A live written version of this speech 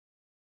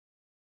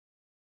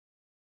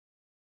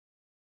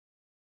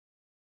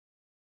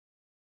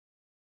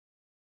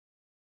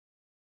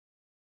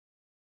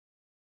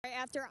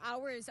After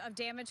hours of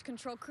damage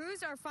control,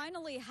 crews are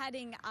finally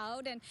heading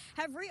out and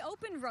have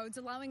reopened roads,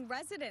 allowing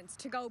residents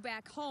to go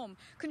back home.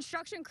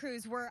 Construction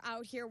crews were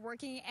out here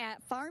working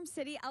at Farm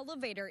City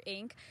Elevator,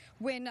 Inc.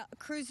 when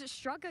crews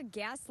struck a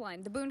gas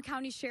line. The Boone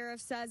County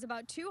Sheriff says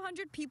about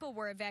 200 people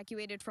were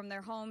evacuated from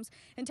their homes.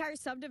 Entire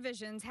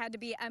subdivisions had to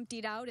be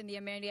emptied out in the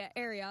immediate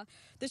area.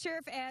 The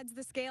sheriff adds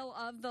the scale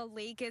of the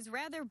leak is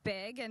rather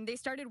big, and they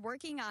started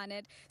working on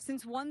it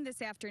since 1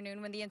 this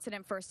afternoon when the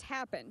incident first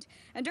happened.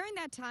 And during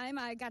that time,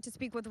 I got to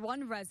speak with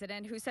one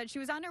resident who said she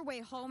was on her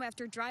way home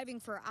after driving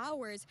for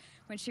hours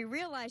when she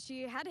realized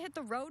she had to hit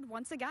the road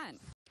once again.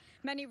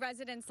 Many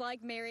residents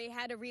like Mary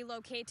had to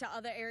relocate to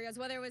other areas,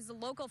 whether it was the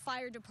local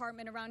fire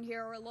department around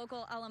here or a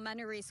local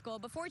elementary school.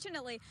 But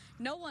fortunately,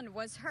 no one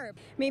was hurt.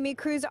 Mimi,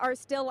 crews are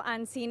still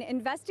on scene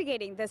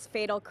investigating this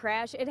fatal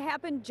crash. It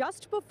happened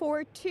just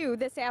before 2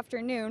 this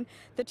afternoon.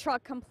 The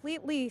truck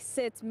completely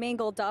sits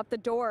mangled up, the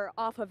door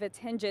off of its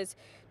hinges.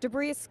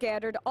 Debris is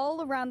scattered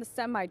all around the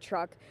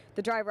semi-truck.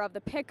 The driver of the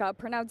pickup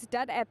pronounced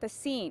dead at the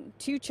scene.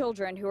 2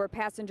 children who were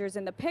passengers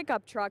in the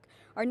pickup truck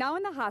are now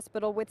in the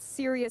hospital with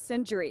serious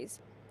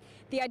injuries.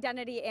 The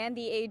identity and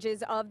the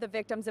ages of the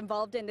victims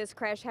involved in this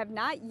crash have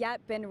not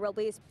yet been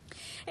released.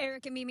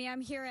 Eric and Mimi,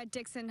 I'm here at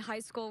Dixon High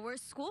School where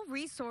school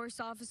resource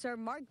officer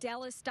Mark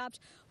Dallas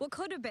stopped what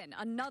could have been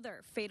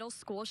another fatal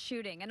school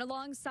shooting. And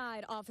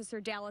alongside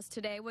Officer Dallas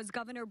today was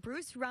Governor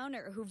Bruce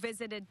Rauner, who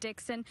visited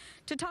Dixon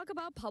to talk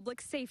about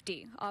public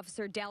safety.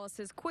 Officer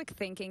Dallas's quick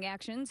thinking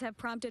actions have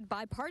prompted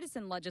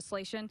bipartisan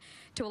legislation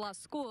to allow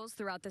schools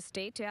throughout the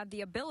state to have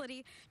the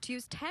ability to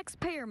use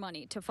taxpayer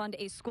money to fund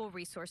a school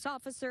resource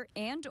officer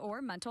and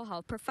or mental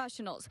health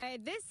professionals.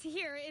 This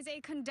here is a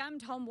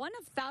condemned home, one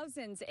of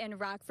thousands in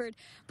Rockford,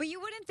 but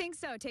you wouldn't think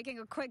so taking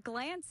a quick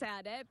glance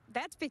at it.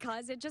 That's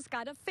because it just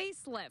got a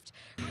facelift.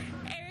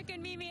 Eric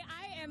and Mimi,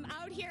 I am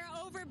out here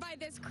over by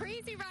this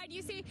crazy ride.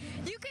 You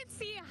can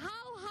see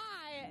how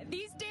high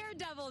these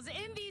daredevils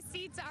in these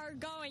seats are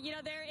going. You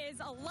know, there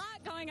is a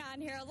lot going on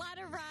here, a lot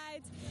of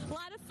rides, a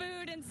lot of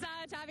food and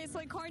such.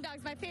 Obviously, corn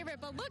dogs my favorite,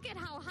 but look at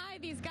how high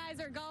these guys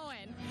are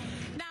going.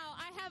 Now,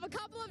 I have a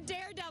couple of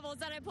daredevils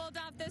that I pulled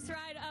off this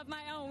ride of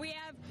my own. We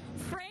have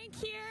Frank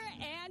here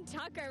and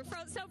Tucker.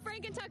 So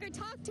Frank and Tucker,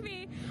 talk to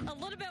me a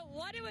little bit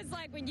what it was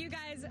like when you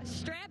guys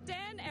strapped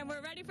in and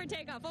were ready for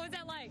takeoff. What was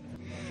that like?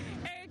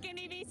 Eric and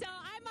Evie, so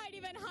I might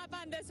even hop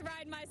on this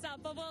ride myself,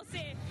 but we'll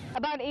see.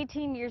 About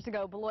 18 years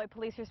ago, Beloit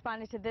police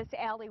responded to this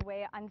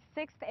alleyway on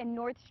 6th and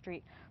North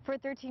Street for a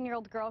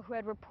 13-year-old girl who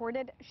had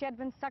reported she had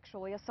been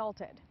sexually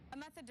assaulted. A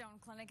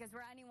methadone clinic is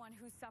where anyone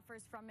who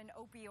suffers from an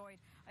opioid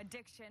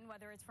addiction,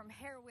 whether it's from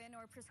heroin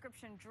or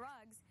prescription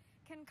drugs,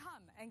 can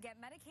come and get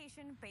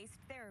medication-based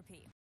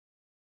therapy.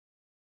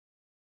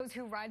 Those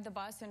who ride the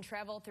bus and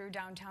travel through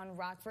downtown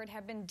Rockford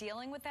have been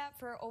dealing with that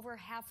for over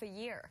half a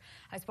year.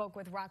 I spoke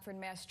with Rockford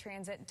Mass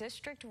Transit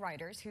District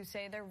riders who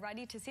say they're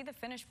ready to see the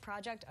finished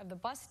project of the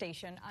bus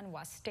station on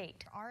West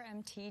State.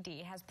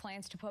 RMTD has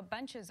plans to put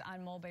benches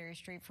on Mulberry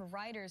Street for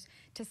riders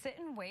to sit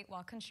and wait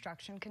while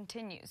construction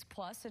continues.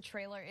 Plus, a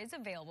trailer is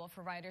available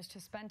for riders to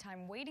spend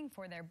time waiting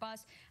for their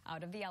bus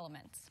out of the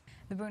elements.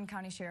 The Boone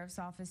County Sheriff's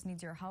Office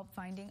needs your help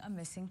finding a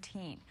missing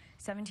teen.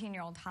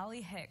 17-year-old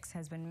Holly Hicks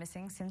has been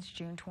missing since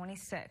June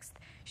 26th.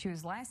 She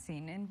was last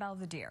seen in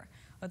Belvedere.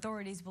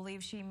 Authorities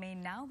believe she may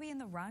now be in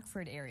the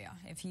Rockford area.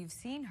 If you've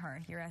seen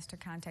her, you're asked to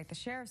contact the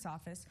Sheriff's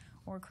Office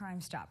or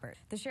Crime Stoppers.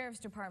 The Sheriff's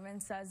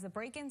Department says the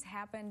break-ins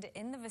happened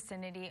in the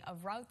vicinity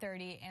of Route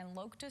 30 and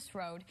Locust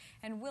Road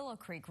and Willow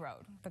Creek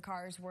Road. The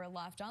cars were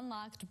left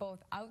unlocked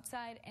both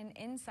outside and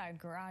inside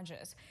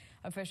garages.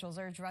 Officials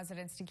urge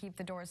residents to keep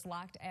the doors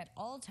locked at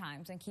all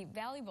times and keep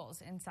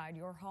valuables inside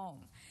your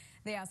home.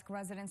 They ask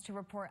residents to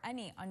report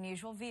any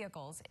unusual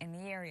vehicles in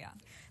the area.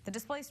 The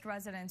displaced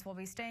residents will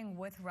be staying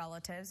with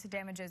relatives.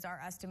 Damages are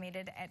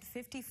estimated at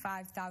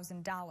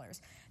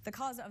 $55,000. The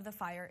cause of the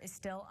fire is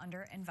still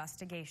under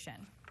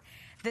investigation.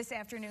 This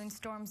afternoon,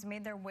 storms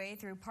made their way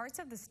through parts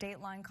of the state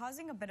line,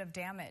 causing a bit of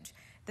damage.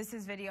 This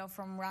is video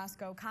from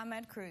Roscoe.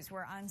 ComEd crews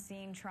were on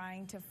scene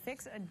trying to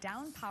fix a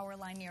down power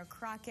line near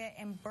Crockett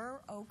and Burr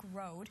Oak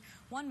Road,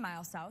 1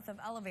 mile south of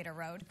Elevator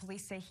Road.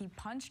 Police say he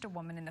punched a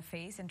woman in the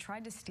face and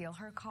tried to steal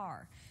her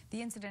car.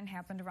 The incident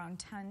happened around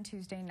 10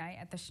 Tuesday night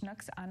at the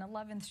Schnucks on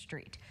 11th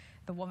Street.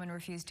 The woman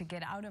refused to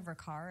get out of her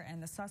car,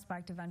 and the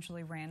suspect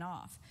eventually ran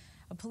off.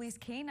 A police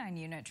canine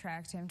unit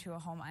tracked him to a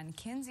home on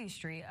Kinsey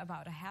Street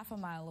about a half a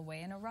mile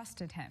away and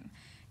arrested him.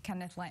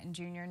 Kenneth Lanton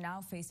Jr. now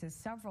faces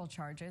several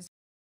charges.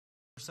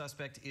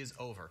 Suspect is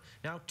over.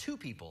 Now 2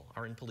 people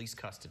are in police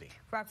custody.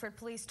 Rockford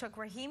police took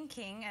Raheem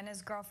King and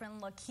his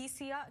girlfriend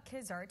Lakesia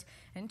Kizart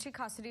into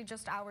custody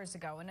just hours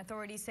ago, and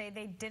authorities say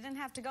they didn't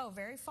have to go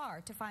very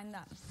far to find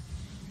them.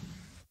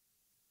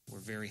 We're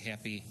very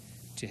happy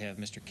to have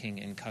Mr. King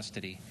in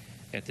custody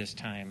at this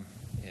time,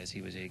 as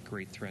he was a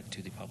great threat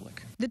to the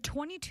public. The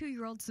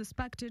 22-year-old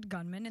suspected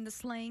gunman in the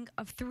slaying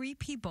of 3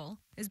 people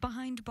is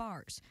behind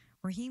bars.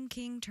 Raheem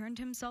King turned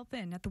himself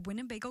in at the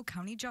Winnebago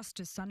County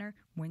Justice Center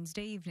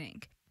Wednesday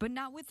evening, but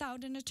not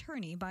without an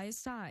attorney by his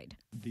side.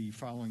 The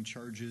following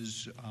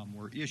charges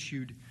were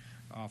issued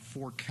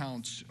 4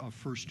 counts of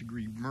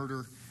first-degree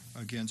murder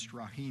against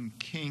Raheem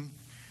King.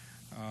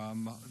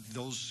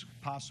 Those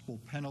possible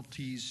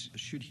penalties,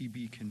 should he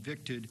be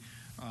convicted,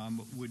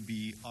 would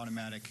be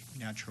automatic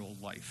natural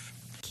life.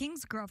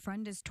 King's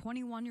girlfriend is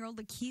 21-year-old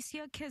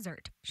Lakeisha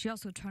Kizzert. She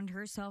also turned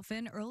herself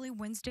in early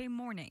Wednesday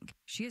morning.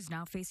 She is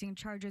now facing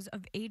charges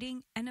of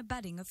aiding and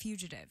abetting a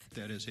fugitive.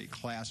 That is a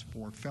Class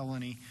 4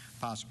 felony,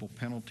 possible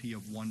penalty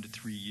of 1 to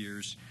 3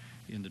 years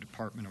in the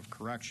Department of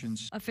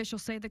Corrections.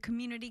 Officials say the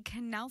community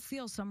can now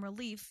feel some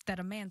relief that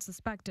a man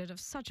suspected of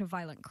such a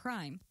violent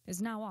crime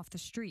is now off the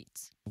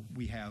streets.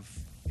 We have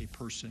a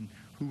person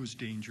who is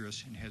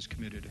dangerous and has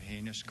committed a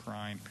heinous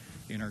crime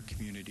in our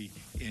community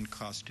in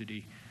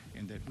custody,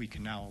 and that we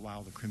can now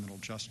allow the criminal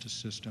justice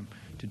system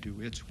to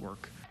do its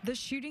work. The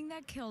shooting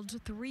that killed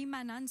 3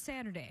 men on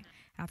Saturday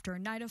after a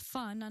night of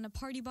fun on a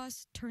party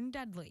bus turned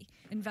deadly.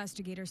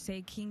 Investigators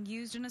say King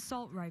used an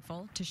assault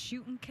rifle to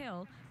shoot and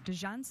kill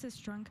Dejan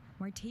Sistrunk,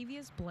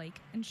 Martavius Blake,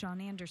 and Sean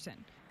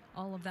Anderson.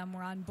 All of them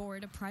were on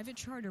board a private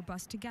charter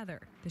bus together.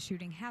 The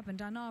shooting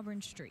happened on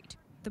Auburn Street.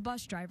 The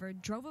bus driver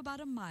drove about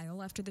a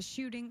mile after the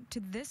shooting to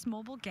this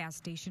mobile gas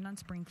station on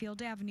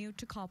Springfield Avenue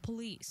to call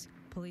police.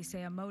 Police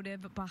say a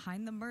motive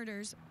behind the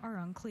murders are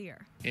unclear.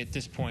 At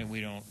this point,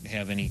 we don't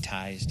have any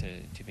ties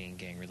to being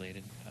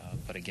gang-related,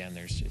 but again,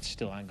 it's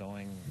still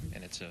ongoing,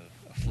 and it's a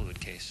fluid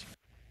case.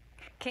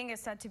 King is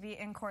set to be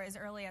in court as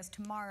early as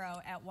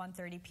tomorrow at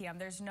 1:30 p.m.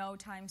 There's no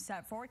time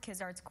set for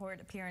Kizzart's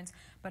court appearance,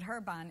 but her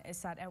bond is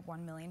set at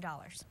 $1 million.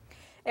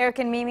 Eric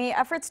and Mimi,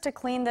 efforts to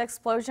clean the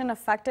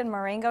explosion-affected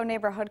Marengo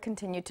neighborhood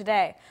continue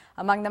today.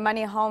 Among the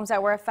many homes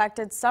that were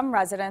affected, some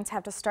residents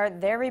have to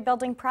start their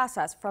rebuilding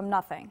process from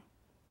nothing.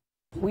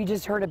 We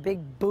just heard a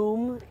big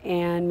boom,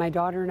 and my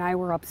daughter and I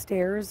were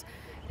upstairs,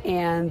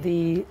 and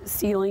the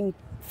ceiling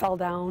fell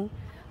down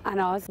on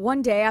us.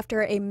 One day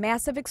after a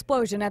massive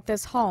explosion at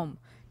this home,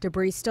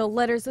 debris still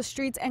litters the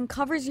streets and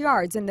covers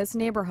yards in this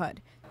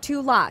neighborhood.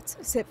 2 lots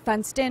sit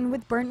fenced in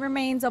with burnt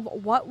remains of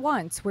what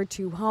once were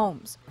 2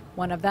 homes.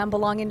 One of them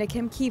belonging to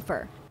Kim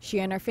Kiefer. She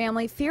and her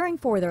family fearing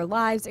for their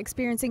lives,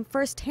 experiencing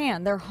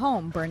firsthand their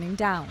home burning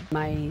down.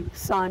 My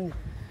son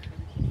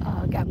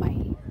got my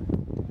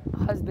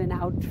husband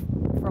out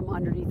from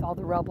underneath all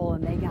the rubble,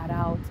 and they got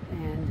out,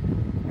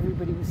 and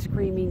everybody was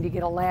screaming to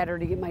get a ladder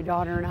to get my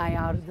daughter and I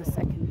out of the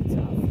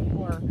second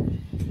floor.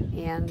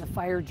 And the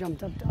fire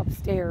jumped up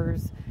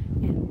upstairs,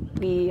 and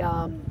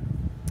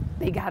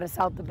they got us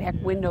out the back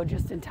window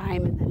just in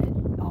time, and then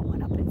it all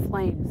went up in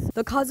flames.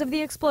 The cause of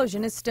the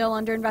explosion is still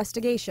under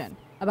investigation.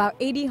 About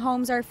 80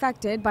 homes are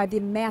affected by the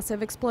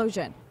massive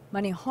explosion,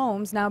 many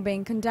homes now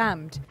being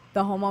condemned.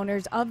 The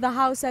homeowners of the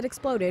house that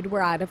exploded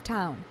were out of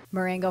town.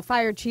 Marengo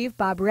Fire Chief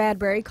Bob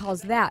Radbury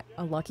calls that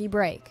a lucky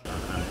break.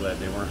 I'm glad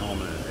they weren't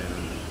home, and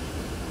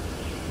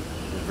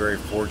we're very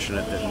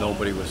fortunate that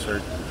nobody was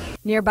hurt.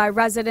 Nearby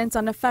residents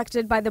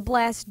unaffected by the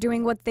blast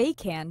doing what they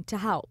can to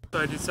help. So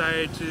I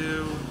decided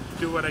to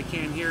do what I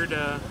can here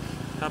to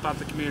help out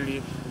the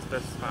community as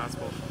best as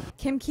possible.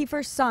 Kim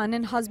Kiefer's son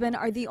and husband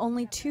are the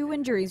only 2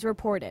 injuries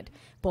reported,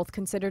 both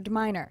considered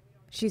minor.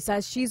 She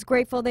says she's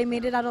grateful they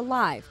made it out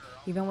alive,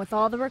 even with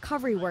all the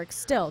recovery work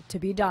still to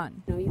be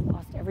done. You know, you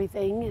lost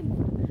everything,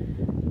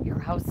 and your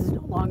house is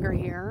no longer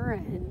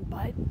here,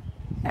 but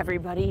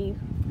everybody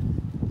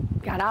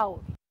got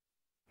out.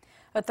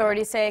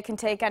 Authorities say it can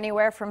take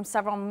anywhere from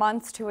several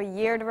months to a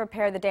year to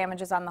repair the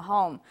damages on the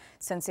home.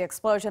 Since the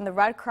explosion, the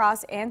Red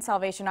Cross and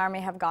Salvation Army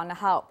have gone to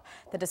help.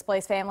 The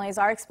displaced families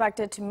are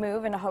expected to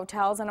move into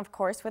hotels and, of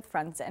course, with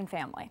friends and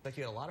family. Like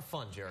you had a lot of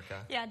fun,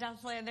 Jerrica. Yeah,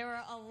 definitely. There were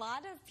a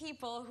lot of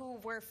people who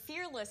were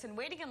fearless and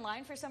waiting in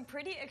line for some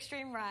pretty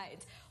extreme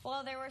rides.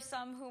 Well, there were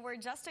some who were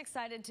just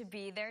excited to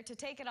be there to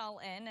take it all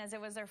in, as it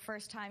was their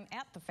first time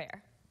at the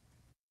fair.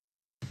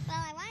 Well,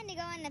 I wanted to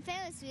go on the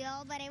Ferris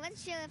wheel, but I wasn't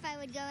sure if I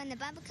would go in the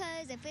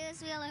Bumpicos, the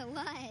Ferris wheel, or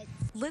what.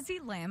 Lizzie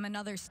Lamb and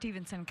other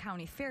Stevenson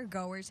County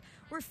fairgoers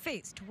were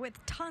faced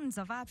with tons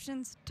of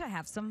options to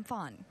have some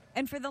fun.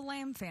 And for the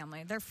Lamb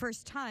family, their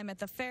first time at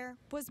the fair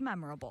was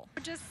memorable.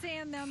 Just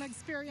seeing them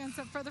experience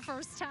it for the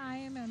first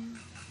time and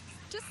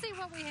just see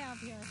what we have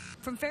here.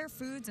 From fair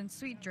foods and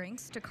sweet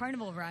drinks to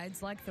carnival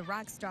rides like the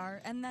Rockstar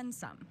and then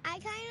some. I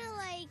kind of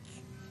like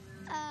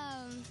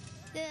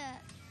the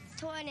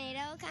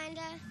tornado, kind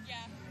of. Yeah.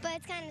 But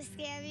it's kind of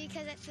scary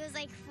because it feels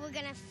like we're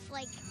going to,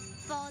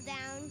 fall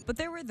down. But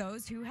there were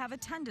those who have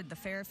attended the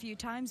fair a few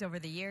times over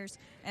the years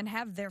and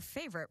have their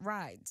favorite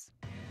rides.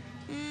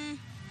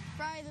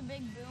 Probably the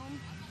Big Boom,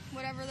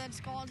 whatever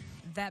that's called.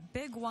 That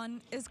big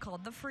one is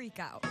called the Freak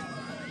Out.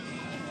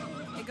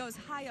 It goes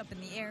high up in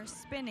the air,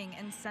 spinning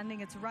and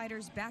sending its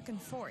riders back and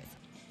forth.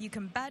 You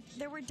can bet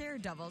there were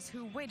daredevils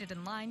who waited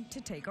in line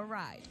to take a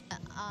ride.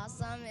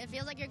 Awesome. It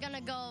feels like you're going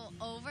to go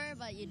over,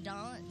 but you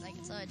don't,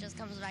 so it just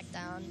comes back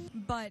down.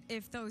 But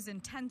if those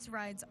intense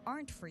rides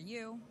aren't for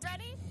you...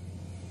 Ready?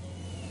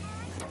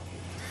 Oh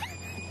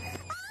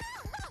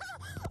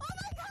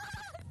my God!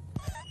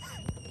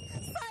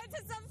 Time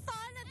to some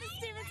fun at the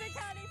Stevenson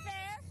County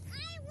Fair.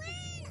 I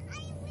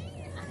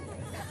win!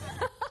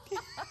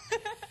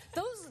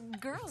 Those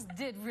girls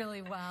did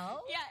really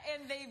well. Yeah,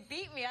 and they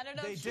beat me. I don't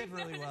know They if did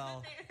really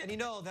well. And you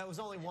know, that was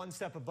only one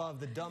step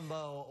above the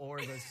Dumbo or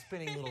the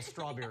spinning little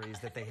strawberries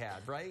that they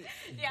had, right?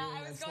 Yeah, Doing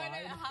I was that going to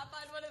slide. hop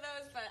on one of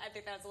those, but I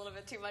think that was a little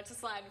bit too much to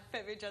slide.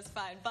 Fit me just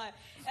fine. But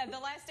the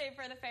last day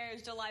for the fair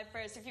is July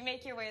 1st. If you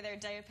make your way there,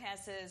 day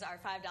passes are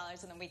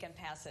 $5 and the weekend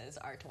passes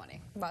are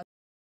 $20.